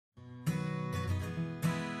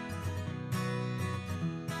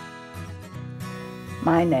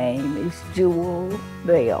My name is Jewel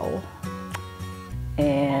Bell,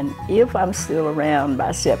 and if I'm still around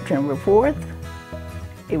by September 4th,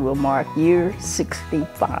 it will mark year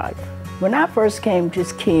 65. When I first came to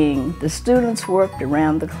King, the students worked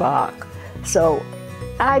around the clock. So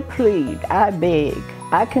I plead, I beg,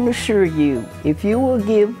 I can assure you, if you will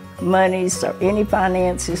give monies or any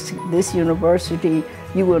finances to this university,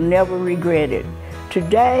 you will never regret it.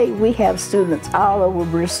 Today, we have students all over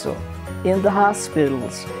Bristol, in the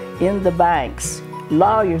hospitals, in the banks,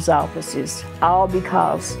 lawyers' offices, all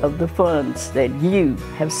because of the funds that you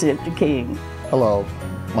have sent to King. Hello,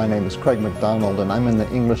 my name is Craig McDonald and I'm in the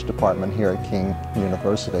English department here at King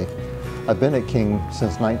University. I've been at King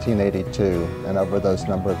since 1982, and over those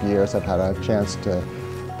number of years I've had a chance to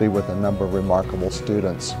be with a number of remarkable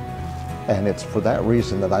students. And it's for that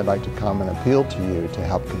reason that I'd like to come and appeal to you to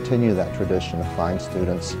help continue that tradition of fine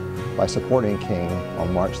students by supporting King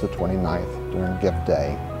on March the 29th during Gift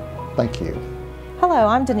Day. Thank you. Hello,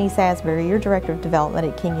 I'm Denise Asbury, your Director of Development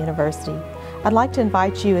at King University. I'd like to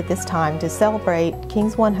invite you at this time to celebrate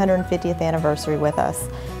King's 150th anniversary with us.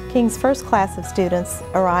 King's first class of students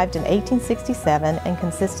arrived in 1867 and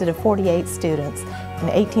consisted of 48 students. In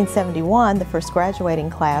 1871, the first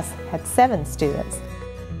graduating class had 7 students.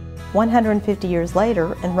 150 years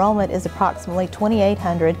later, enrollment is approximately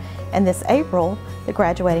 2,800, and this April, the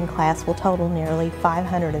graduating class will total nearly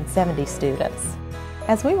 570 students.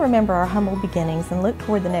 As we remember our humble beginnings and look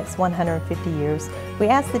toward the next 150 years, we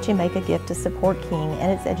ask that you make a gift to support King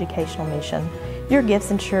and its educational mission. Your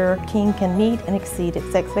gifts ensure King can meet and exceed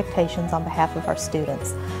its expectations on behalf of our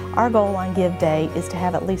students. Our goal on Give Day is to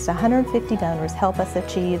have at least 150 donors help us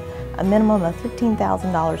achieve a minimum of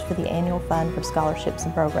 $15,000 for the annual fund for scholarships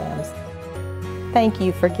and programs. Thank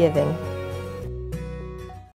you for giving.